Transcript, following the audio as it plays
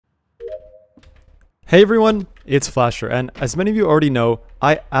Hey everyone, it's Flasher, and as many of you already know,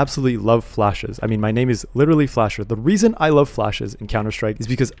 I absolutely love flashes. I mean, my name is literally Flasher. The reason I love flashes in Counter-Strike is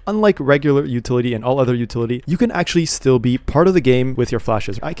because unlike regular utility and all other utility, you can actually still be part of the game with your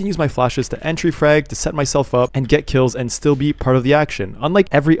flashes. I can use my flashes to entry frag, to set myself up and get kills and still be part of the action. Unlike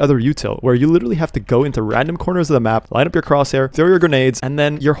every other util, where you literally have to go into random corners of the map, line up your crosshair, throw your grenades, and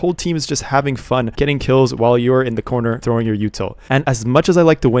then your whole team is just having fun getting kills while you're in the corner throwing your util. And as much as I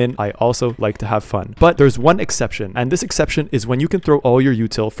like to win, I also like to have fun. But there's one exception, and this exception is when you can throw all your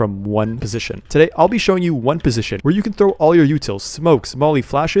util from one position. Today, I'll be showing you one position where you can throw all your utils, smokes, molly,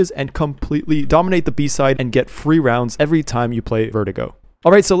 flashes, and completely dominate the B side and get free rounds every time you play Vertigo.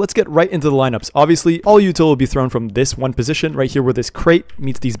 Alright, so let's get right into the lineups. Obviously, all util will be thrown from this one position right here where this crate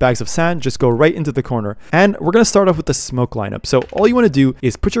meets these bags of sand. Just go right into the corner. And we're going to start off with the smoke lineup. So all you want to do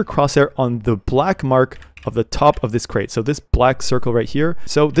is put your crosshair on the black mark of the top of this crate. So this black circle right here.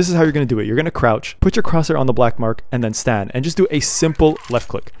 So this is how you're going to do it. You're going to crouch, put your crosshair on the black mark, and then stand and just do a simple left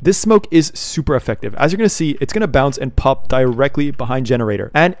click. This smoke is super effective. As you're going to see, it's going to bounce and pop directly behind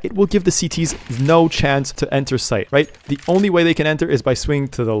generator, and it will give the CTs no chance to enter sight, right? The only way they can enter is by swinging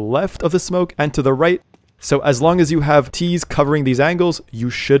to the left of the smoke and to the right. So as long as you have T's covering these angles,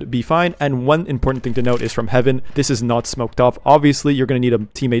 you should be fine. And one important thing to note is from heaven, this is not smoked off. Obviously, you're going to need a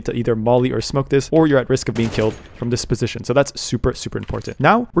teammate to either molly or smoke this, or you're at risk of being killed from this position. So that's super, super important.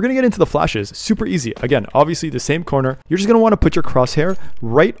 Now, we're going to get into the flashes. Super easy. Again, obviously the same corner. You're just going to want to put your crosshair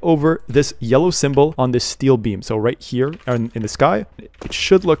right over this yellow symbol on this steel beam. So right here in the sky, it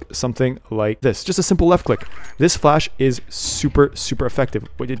should look something like this. Just a simple left click. This flash is super, super effective.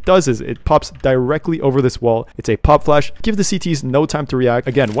 What it does is it pops directly over this wall. It's a pop flash. Give the CTs no time to react.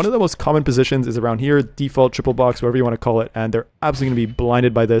 Again, one of the most common positions is around here, default, triple box, whatever you want to call it, and they're absolutely going to be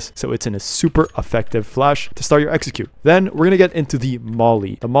blinded by this. So it's in a super effective flash to start your execute. Then we're going to get into the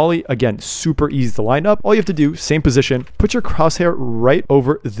molly. The molly, again, super easy to line up. All you have to do, same position, put your crosshair right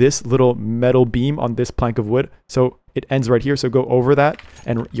over this little metal beam on this plank of wood. So it ends right here, so go over that,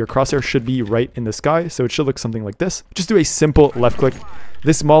 and your crosshair should be right in the sky, so it should look something like this. Just do a simple left click.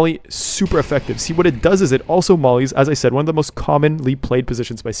 This molly, super effective. See, what it does is it also mollies, as I said, one of the most commonly played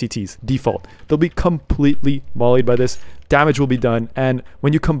positions by CTs, default. They'll be completely mollied by this. Damage will be done, and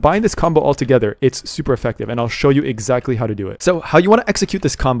when you combine this combo all together, it's super effective, and I'll show you exactly how to do it. So how you want to execute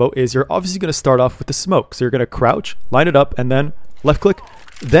this combo is you're obviously going to start off with the smoke. So you're going to crouch, line it up, and then left click.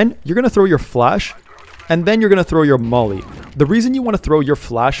 Then you're going to throw your flash, and then you're going to throw your molly. The reason you want to throw your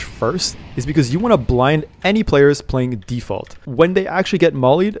flash first is because you want to blind any players playing default. When they actually get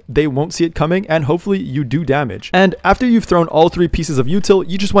mollied, they won't see it coming, and hopefully you do damage. And after you've thrown all three pieces of util,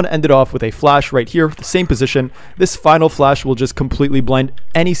 you just want to end it off with a flash right here, the same position. This final flash will just completely blind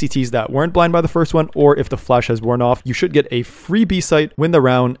any CTs that weren't blind by the first one, or if the flash has worn off, you should get a free B site, win the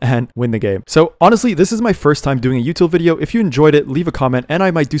round, and win the game. So honestly, this is my first time doing a util video. If you enjoyed it, leave a comment, and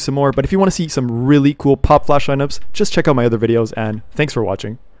I might do some more. But if you want to see some really cool pop flash lineups, just check out my other videos, and thanks for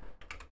watching.